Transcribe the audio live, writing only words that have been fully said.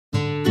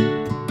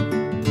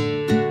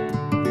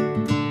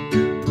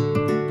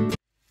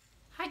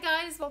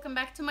welcome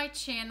back to my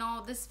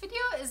channel. This video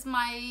is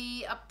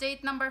my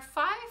update number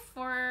 5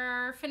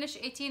 for Finish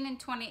 18 in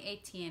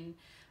 2018.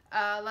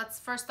 Let's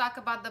first talk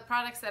about the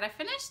products that I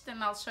finished,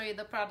 and I'll show you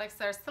the products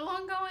that are still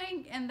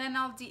ongoing, and then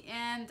at the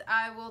end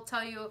I will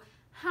tell you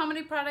how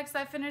many products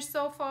I finished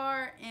so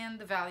far and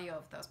the value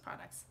of those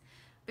products.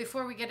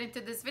 Before we get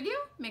into this video,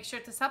 make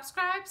sure to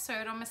subscribe so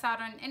you don't miss out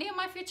on any of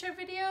my future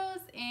videos,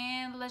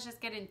 and let's just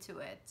get into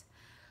it.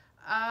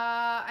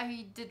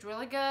 I did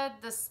really good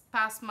this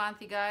past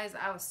month, you guys.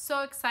 I was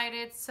so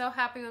excited, so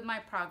happy with my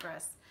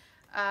progress.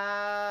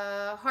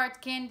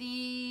 Hard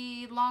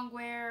Candy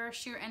Longwear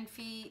Sheer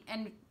Envy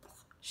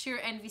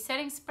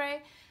Setting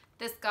Spray.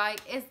 This guy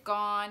is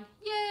gone.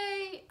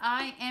 Yay!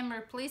 I am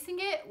replacing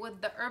it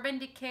with the Urban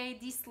Decay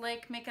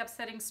De-Slick Makeup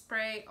Setting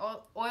Spray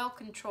Oil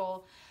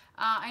Control.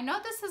 I know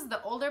this is the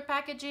older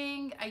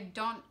packaging.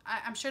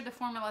 I'm sure the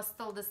formula is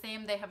still the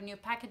same. They have new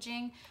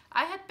packaging.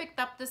 I had picked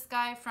up this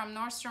guy from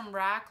Nordstrom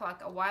Rack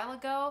like a while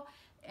ago,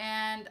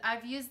 and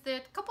I've used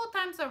it a couple of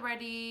times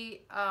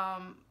already.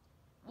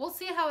 We'll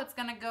see how it's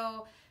gonna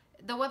go.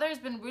 The weather has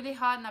been really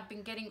hot and I've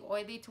been getting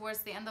oily towards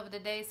the end of the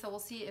day, so we'll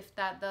see if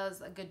that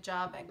does a good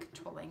job at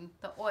controlling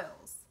the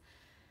oils.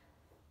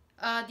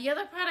 The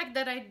other product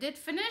that I did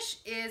finish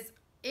is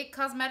IT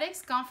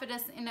Cosmetics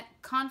Confidence in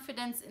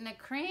a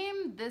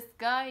Cream. This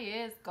guy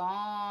is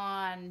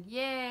gone.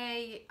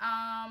 Yay!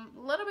 A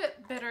little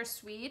bit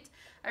bittersweet.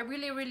 I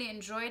really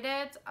enjoyed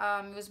it.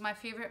 It was my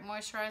favorite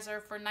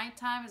moisturizer for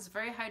nighttime. It's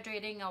very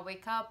hydrating. I'll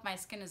wake up, my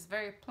skin is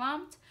very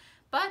plumped,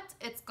 but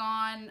it's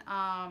gone.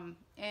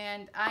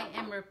 And I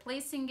am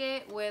replacing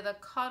it with a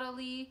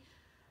Caudalie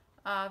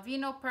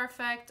Vino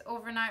Perfect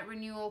Overnight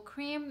Renewal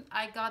Cream.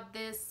 I got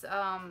this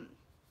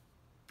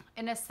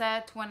in a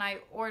set when I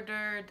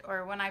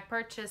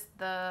purchased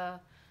the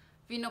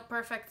Vino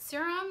Perfect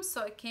serum.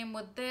 So it came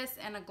with this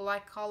and a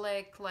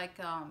glycolic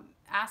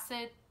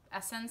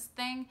essence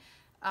thing.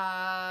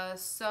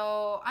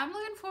 So I'm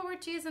looking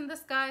forward to using this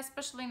guy,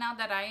 especially now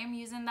that I am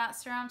using that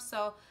serum.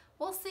 So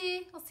we'll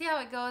see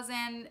how it goes.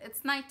 And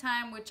it's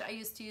nighttime, which I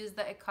used to use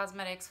the IT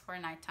Cosmetics for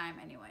nighttime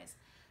anyways.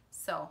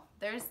 So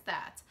there's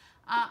that.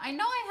 I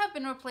know I have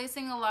been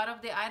replacing a lot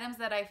of the items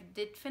that I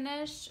did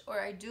finish or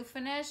I do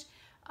finish.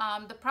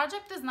 The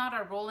project is not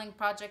a rolling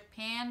project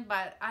pan,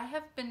 but I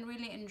have been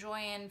really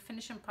enjoying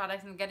finishing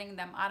products and getting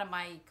them out of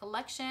my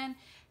collection.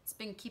 It's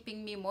been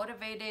keeping me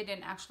motivated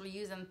and actually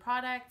using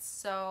products.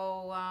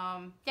 So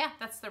yeah,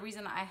 that's the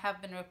reason I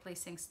have been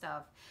replacing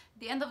stuff.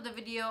 At the end of the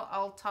video,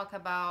 I'll talk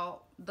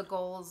about the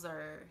goals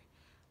or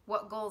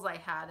what goals I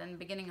had in the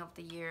beginning of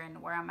the year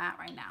and where I'm at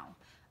right now.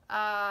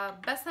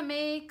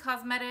 Besame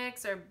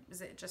Cosmetics, or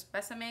is it just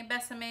Besame?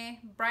 Besame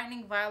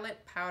Brightening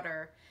Violet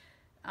Powder.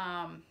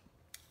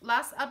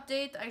 Last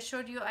update I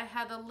showed you I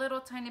had a little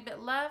tiny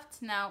bit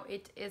left. Now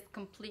it is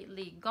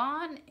completely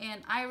gone,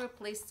 and I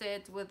replaced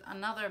it with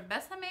another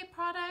Besame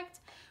product,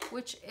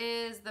 which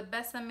is the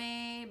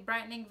Besame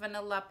Brightening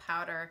Vanilla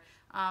Powder.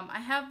 I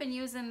have been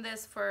using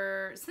this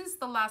since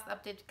the last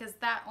update because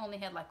that only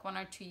had like 1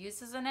 or 2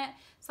 uses in it.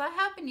 So I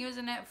have been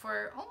using it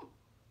for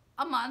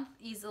a month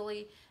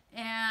easily,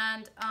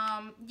 and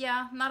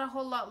yeah, not a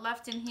whole lot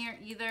left in here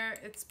either.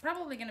 It's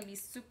probably gonna be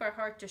super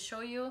hard to show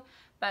you,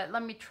 but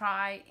let me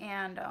try.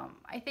 And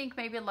I think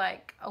maybe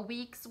like a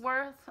week's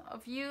worth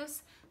of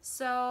use.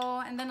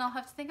 So, and then I'll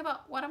have to think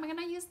about what am I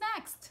gonna use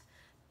next.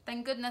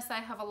 Thank goodness I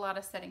have a lot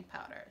of setting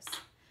powders.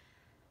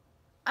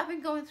 I've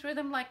been going through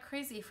them like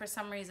crazy for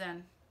some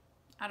reason.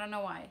 I don't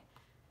know why.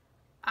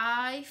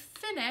 I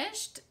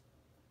finished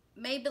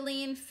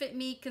Maybelline Fit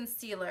Me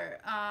Concealer.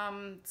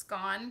 It's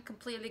gone,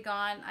 completely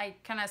gone. I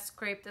kind of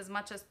scraped as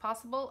much as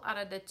possible out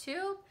of the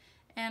tube,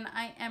 and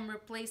I am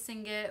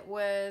replacing it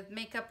with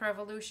Makeup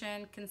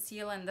Revolution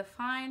Conceal and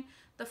Define,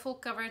 the full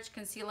coverage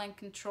conceal and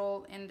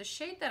control. And the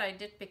shade that I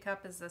did pick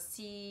up is a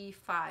C5,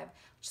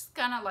 which is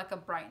kind of like a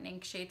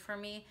brightening shade for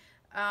me.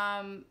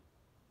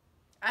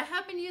 I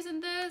have been using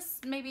this,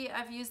 maybe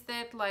I've used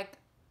it like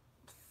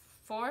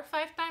 4 or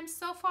 5 times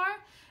so far.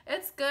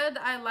 It's good.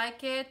 I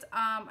like it.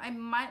 I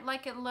might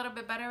like it a little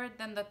bit better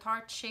than the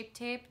Tarte Shape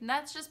Tape, and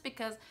that's just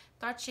because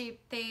Tarte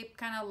Shape Tape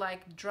kind of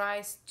like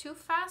dries too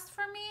fast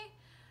for me.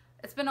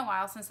 It's been a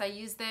while since I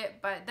used it,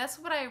 but that's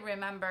what I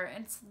remember.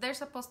 And they're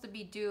supposed to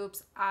be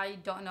dupes. I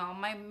don't know.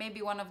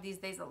 Maybe one of these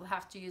days I'll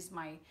have to use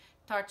my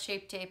Tarte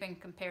Shape Tape and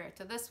compare it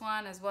to this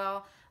one as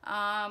well.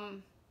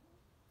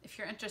 If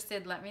you're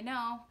interested, let me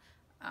know.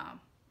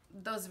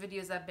 Those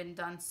videos have been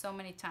done so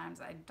many times,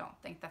 I don't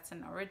think that's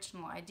an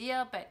original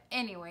idea, but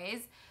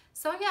anyways.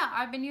 So yeah,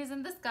 I've been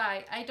using this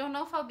guy. I don't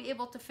know if I'll be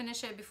able to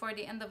finish it before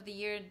the end of the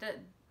year,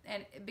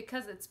 and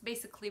because it's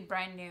basically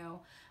brand new.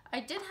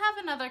 I did have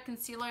another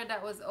concealer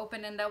that was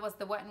open, and that was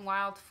the Wet n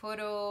Wild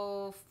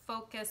Photo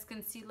Focus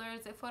Concealer.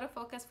 Is it Photo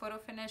Focus Photo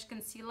Finish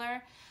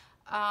Concealer?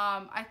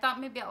 I thought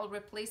maybe I'll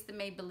replace the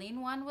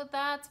Maybelline one with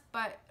that,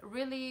 but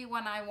really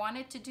when I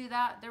wanted to do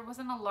that, there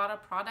wasn't a lot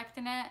of product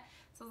in it.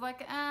 So I was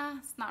like,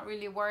 it's not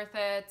really worth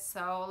it.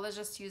 So let's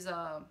just use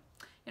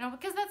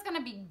because that's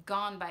gonna be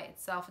gone by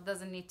itself. It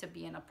doesn't need to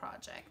be in a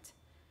project.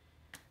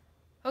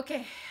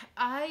 Okay,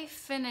 I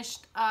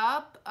finished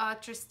up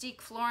Tristique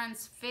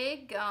Florence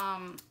Fig,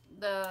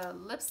 the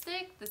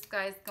lipstick. This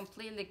guy is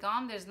completely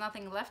gone. There's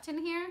nothing left in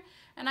here.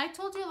 And I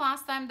told you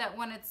last time that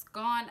when it's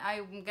gone,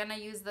 I'm gonna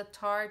use the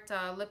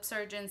Tarte Lip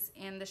Surgeons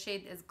in the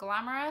shade is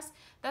Glamorous.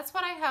 That's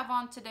what I have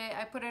on today.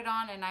 I put it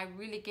on and I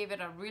really gave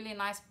it a really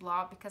nice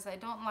blob because I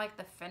don't like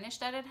the finish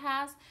that it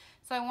has.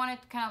 So I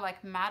wanted to kind of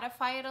like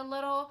mattify it a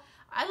little.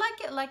 I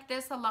like it like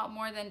this a lot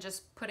more than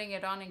just putting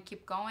it on and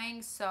keep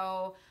going.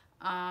 So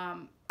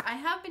I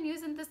have been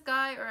using this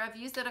guy, or I've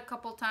used it a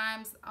couple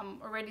times.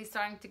 I'm already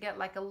starting to get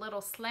like a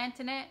little slant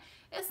in it.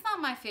 It's not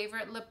my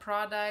favorite lip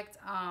product.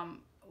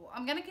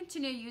 I'm gonna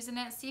continue using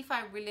it, see if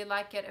I really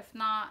like it. If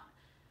not,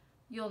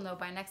 you'll know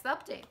by next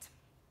update.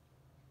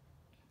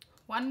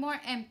 One more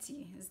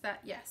empty, is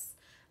that? Yes.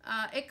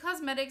 It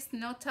Cosmetics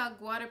No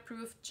Tug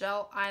Waterproof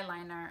Gel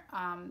Eyeliner.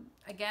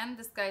 Again,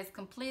 this guy is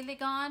completely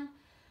gone.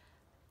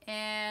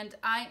 And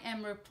I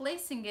am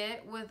replacing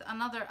it with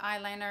another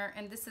eyeliner,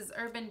 and this is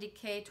Urban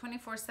Decay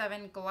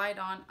 24/7 Glide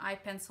On Eye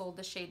Pencil.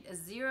 The shade is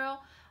 0.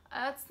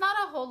 It's not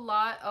a whole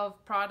lot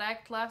of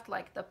product left,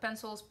 like the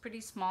pencil is pretty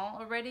small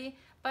already,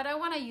 but I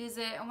want to use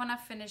it, I want to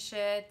finish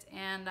it,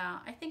 and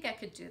I think I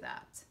could do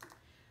that.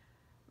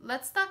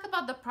 Let's talk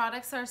about the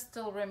products that are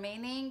still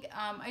remaining.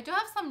 I do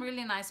have some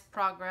really nice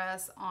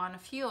progress on a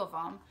few of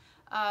them.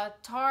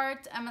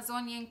 Tarte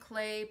Amazonian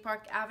Clay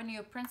Park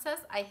Avenue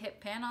Princess. I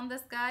hit pan on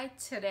this guy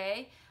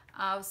today.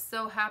 I was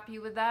so happy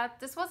with that.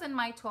 This wasn't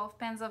my 12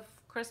 pans of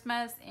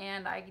Christmas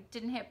and I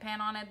didn't hit pan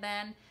on it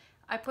then.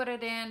 I put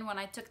it in when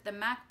I took the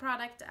MAC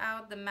product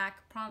out, the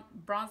MAC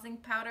bronzing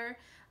powder.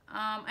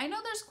 I know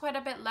there's quite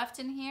a bit left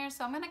in here,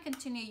 so I'm going to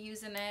continue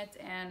using it,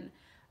 and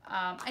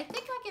I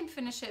think I can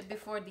finish it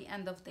before the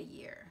end of the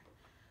year.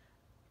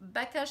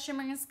 Becca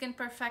Shimmering Skin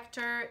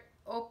Perfector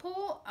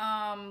Opal.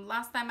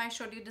 Last time I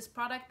showed you this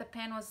product, the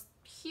pan was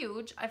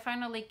huge. I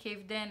finally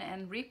caved in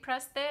and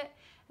repressed it,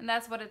 and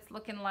that's what it's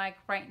looking like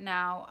right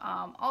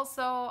now.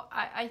 Also,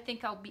 I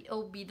think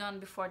it'll be done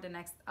before the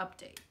next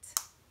update.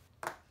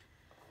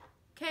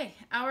 Okay,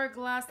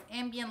 Hourglass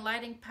Ambient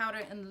Lighting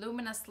Powder in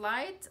Luminous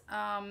Light.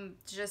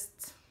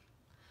 Just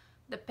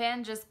the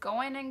pan just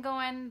going and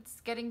going.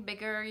 It's getting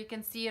bigger. You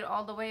can see it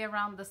all the way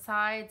around the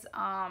sides.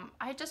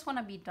 I just want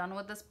to be done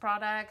with this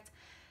product.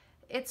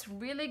 It's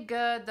really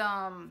good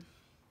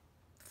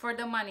for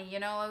the money, you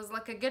know. It was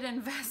like a good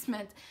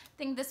investment. I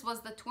think this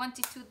was the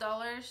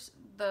 $22.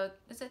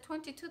 Is it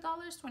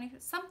 $22? 20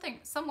 something,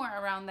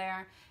 somewhere around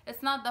there.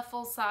 It's not the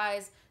full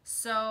size.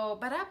 So,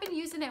 but I've been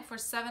using it for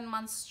 7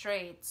 months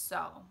straight.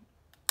 So,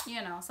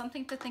 you know,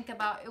 something to think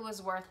about. It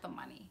was worth the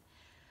money.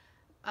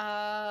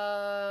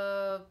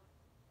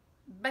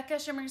 Becca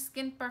Shimmer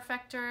Skin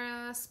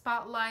Perfector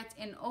Spotlight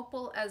in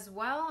Opal as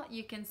well.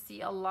 You can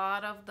see a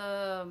lot of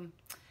the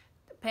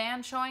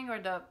pan showing, or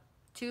the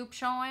tube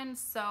showing,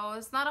 so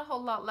it's not a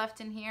whole lot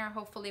left in here.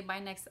 Hopefully by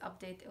next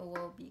update it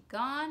will be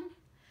gone.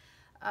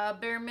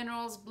 Bare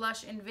Minerals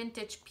Blush in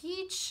Vintage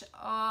Peach.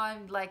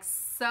 I'm like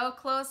so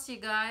close, you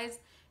guys.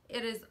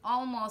 It is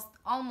almost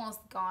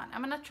gone.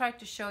 I'm gonna try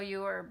to show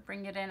you or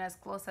bring it in as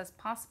close as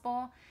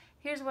possible.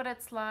 Here's what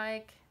it's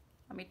like.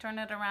 Let me turn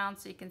it around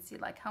so you can see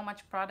like how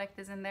much product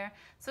is in there.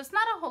 So it's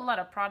not a whole lot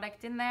of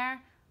product in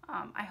there.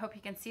 I hope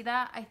you can see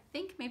that. I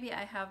think maybe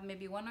I have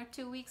maybe 1 or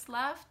 2 weeks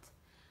left.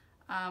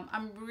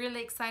 I'm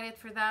really excited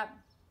for that,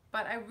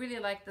 but I really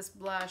like this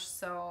blush.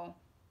 So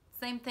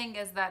same thing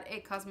as that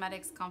It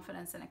Cosmetics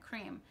Confidence in a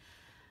Cream.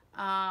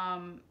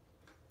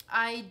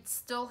 I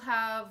still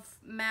have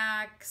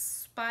MAC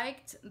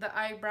Spiked the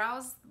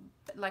eyebrows,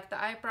 like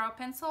the eyebrow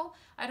pencil.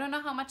 I don't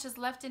know how much is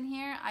left in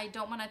here. I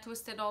don't want to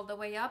twist it all the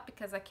way up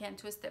because I can't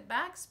twist it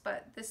back,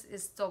 but this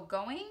is still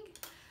going.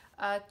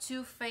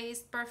 Too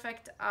Faced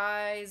Perfect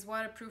Eyes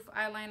Waterproof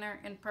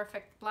Eyeliner in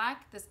Perfect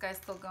Black. This guy's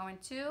still going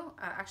too.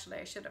 Actually,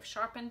 I should have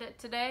sharpened it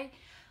today.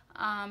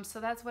 So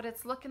that's what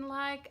it's looking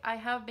like. I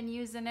have been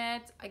using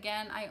it.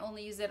 Again, I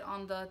only use it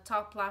on the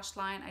top lash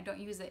line. I don't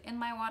use it in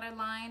my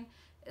waterline.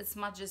 It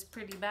smudges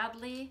pretty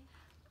badly.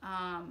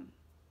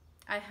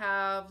 I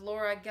have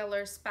Laura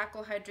Geller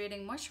Spackle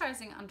Hydrating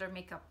Moisturizing Under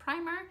Makeup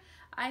Primer.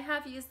 I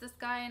have used this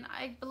guy and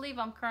I believe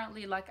I'm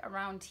currently like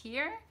around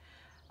here.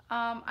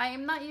 I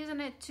am not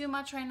using it too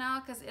much right now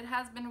because it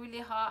has been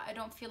really hot. I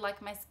don't feel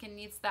like my skin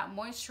needs that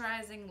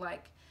moisturizing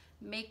like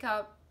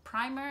makeup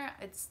primer.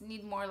 It's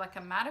need more like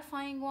a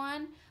mattifying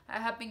one. I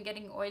have been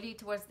getting oily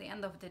towards the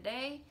end of the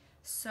day.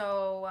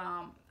 So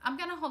I'm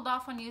gonna hold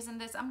off on using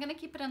this. I'm gonna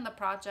keep it in the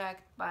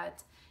project,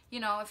 but you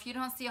know, if you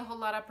don't see a whole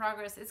lot of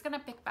progress, it's gonna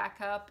pick back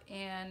up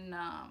in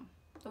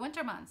the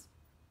winter months.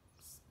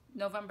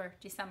 November,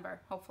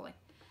 December, hopefully.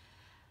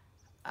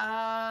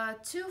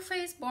 Too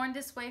Faced Born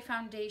This Way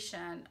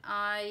foundation.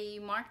 I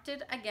marked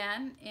it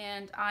again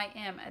and I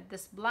am at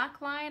this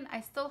black line. I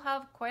still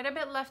have quite a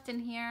bit left in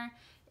here.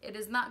 It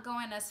is not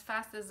going as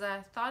fast as I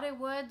thought it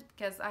would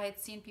because I had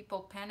seen people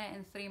pan it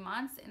in 3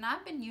 months, and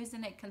I've been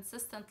using it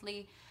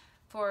consistently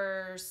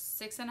for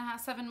 6.5,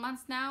 7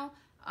 months now.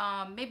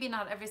 Maybe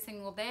not every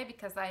single day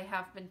because I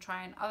have been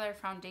trying other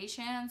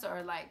foundations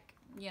or like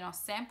you know,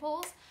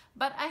 samples,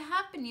 but I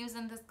have been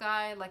using this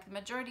guy like the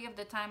majority of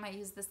the time. I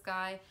use this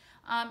guy.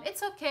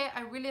 It's okay.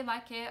 I really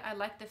like it. I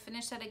like the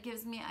finish that it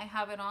gives me. I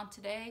have it on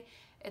today.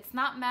 It's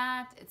not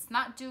matte, it's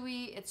not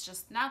dewy, it's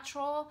just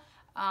natural.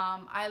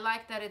 I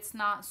like that it's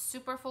not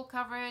super full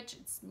coverage,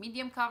 it's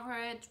medium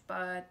coverage,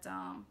 but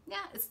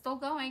yeah, it's still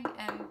going,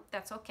 and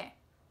that's okay.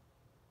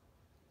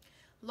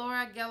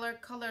 Laura Geller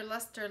Color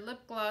Luster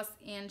Lip Gloss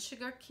in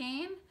Sugar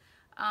Cane.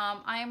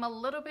 I am a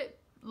little bit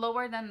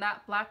lower than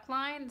that black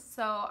line,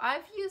 so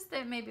I've used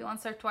it maybe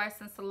once or twice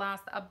since the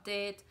last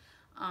update.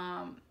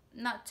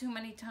 Not too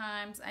many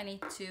times. I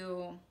need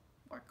to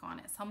work on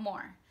it some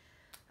more.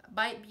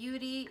 Bite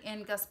Beauty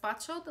in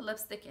Gazpacho, the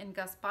lipstick in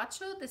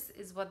Gazpacho. This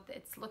is what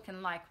it's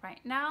looking like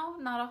right now.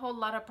 Not a whole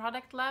lot of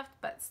product left,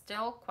 but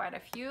still quite a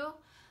few.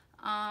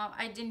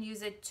 I didn't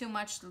use it too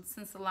much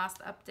since the last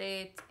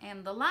update.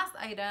 And the last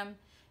item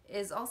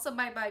is also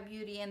by Bite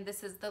Beauty, and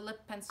this is the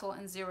lip pencil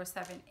in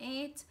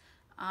 078.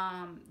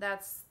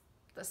 That's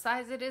the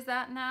size it is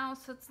at now,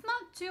 so it's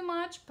not too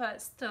much, but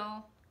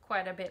still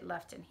quite a bit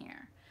left in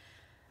here.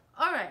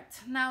 All right,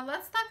 now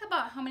let's talk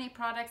about how many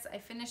products I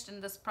finished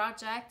in this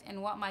project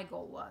and what my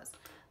goal was.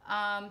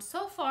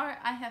 So far,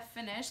 I have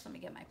finished, let me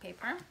get my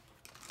paper.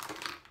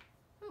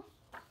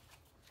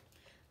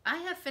 I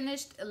have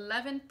finished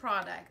 11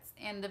 products,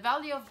 and the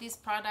value of these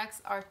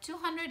products are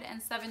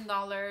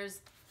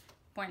 $207.1.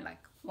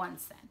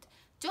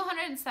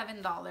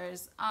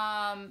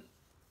 $207.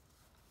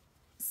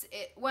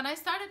 When I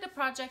started the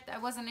project, I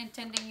wasn't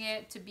intending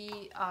it to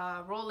be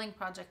a rolling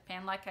project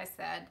pan, like I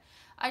said.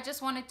 I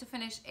just wanted to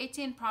finish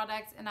 18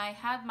 products, and I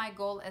had my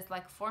goal as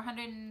like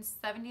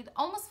 $470,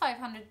 almost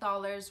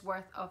 $500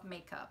 worth of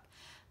makeup.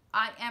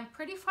 I am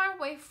pretty far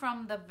away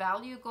from the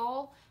value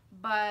goal,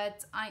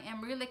 but I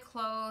am really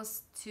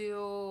close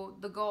to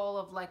the goal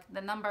of like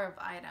the number of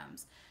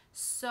items.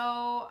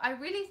 So I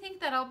really think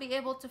that I'll be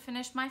able to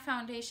finish my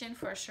foundation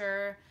for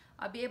sure.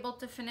 I'll be able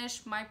to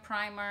finish my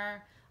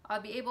primer.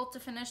 I'll be able to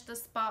finish the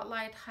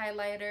spotlight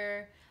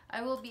highlighter.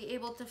 I will be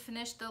able to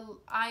finish the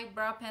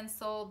eyebrow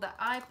pencil, the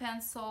eye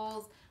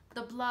pencils,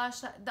 the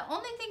blush. The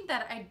only thing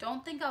that I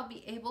don't think I'll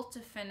be able to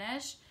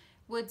finish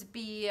would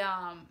be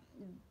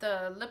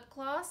the lip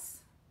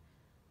gloss,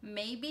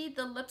 maybe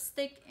the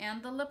lipstick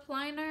and the lip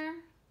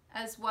liner,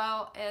 as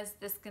well as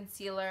this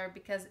concealer,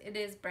 because it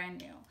is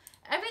brand new.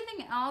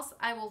 Everything else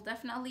I will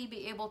definitely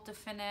be able to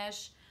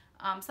finish.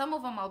 Some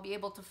of them I'll be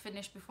able to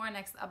finish before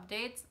next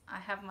updates. I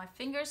have my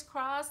fingers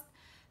crossed.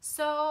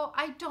 So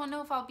I don't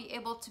know if I'll be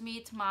able to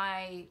meet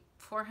my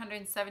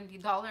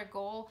 $470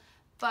 goal,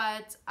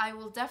 but I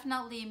will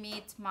definitely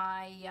meet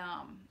my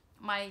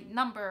my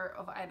number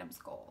of items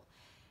goal.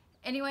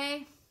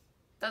 Anyway,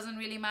 doesn't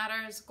really matter.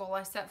 It's a goal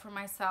I set for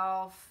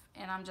myself,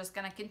 and I'm just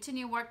gonna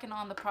continue working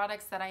on the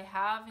products that I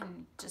have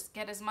and just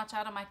get as much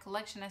out of my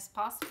collection as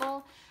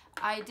possible.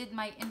 I did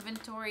my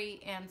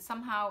inventory, and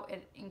somehow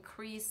it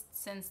increased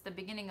since the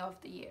beginning of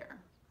the year.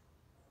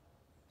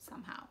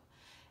 Somehow.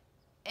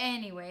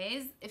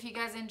 Anyways, if you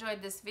guys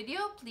enjoyed this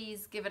video,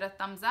 please give it a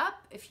thumbs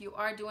up. If you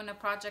are doing a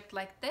project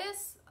like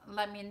this,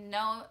 let me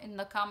know in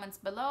the comments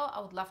below.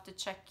 I would love to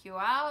check you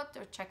out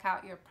or check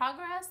out your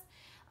progress.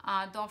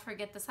 Don't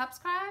forget to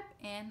subscribe,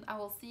 and I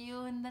will see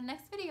you in the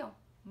next video.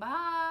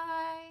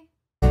 Bye!